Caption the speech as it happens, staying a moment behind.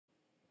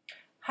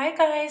Hi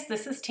guys,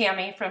 this is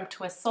Tami from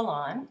Twist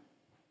Salon.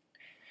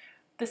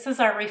 This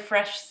is our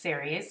refresh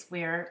series.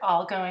 We're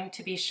all going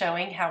to be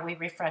showing how we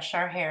refresh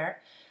our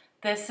hair.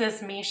 This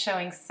is me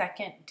showing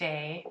second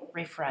day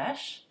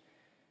refresh.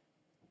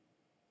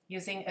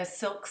 Using a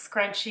silk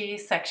scrunchie,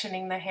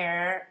 sectioning the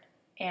hair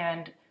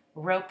and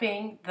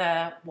roping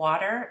the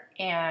water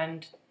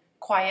and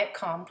quiet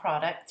calm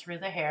product through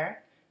the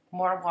hair.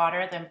 More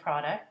water than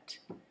product.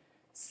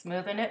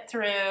 Smoothing it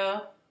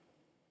through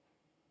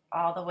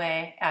all the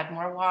way. Add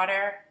more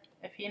water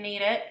if you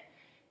need it.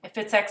 If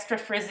it's extra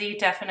frizzy,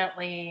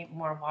 definitely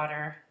more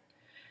water.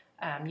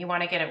 You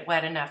want to get it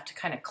wet enough to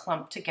kind of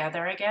clump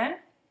together again.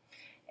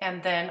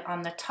 And then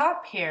on the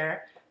top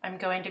here, I'm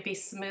going to be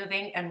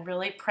smoothing and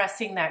really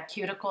pressing that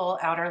cuticle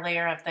outer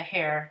layer of the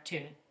hair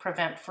to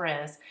prevent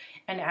frizz,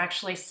 and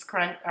actually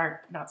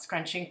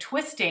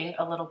twisting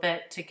a little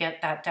bit to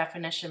get that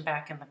definition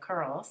back in the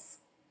curls.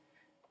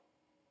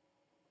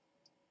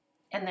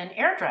 And then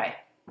air dry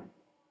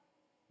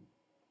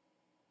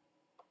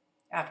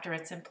after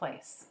it's in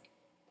place.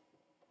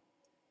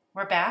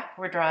 We're back,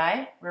 we're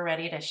dry, we're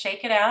ready to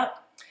shake it out.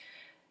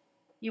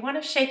 You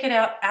want to shake it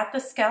out at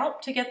the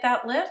scalp to get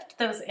that lift.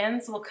 Those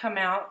ends will come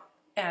out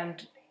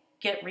and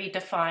get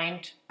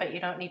redefined, but you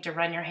don't need to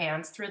run your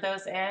hands through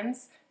those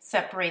ends.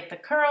 Separate the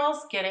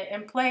curls, get it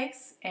in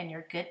place, and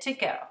you're good to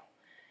go.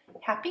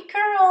 Happy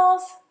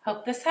curls!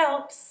 Hope this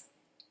helps.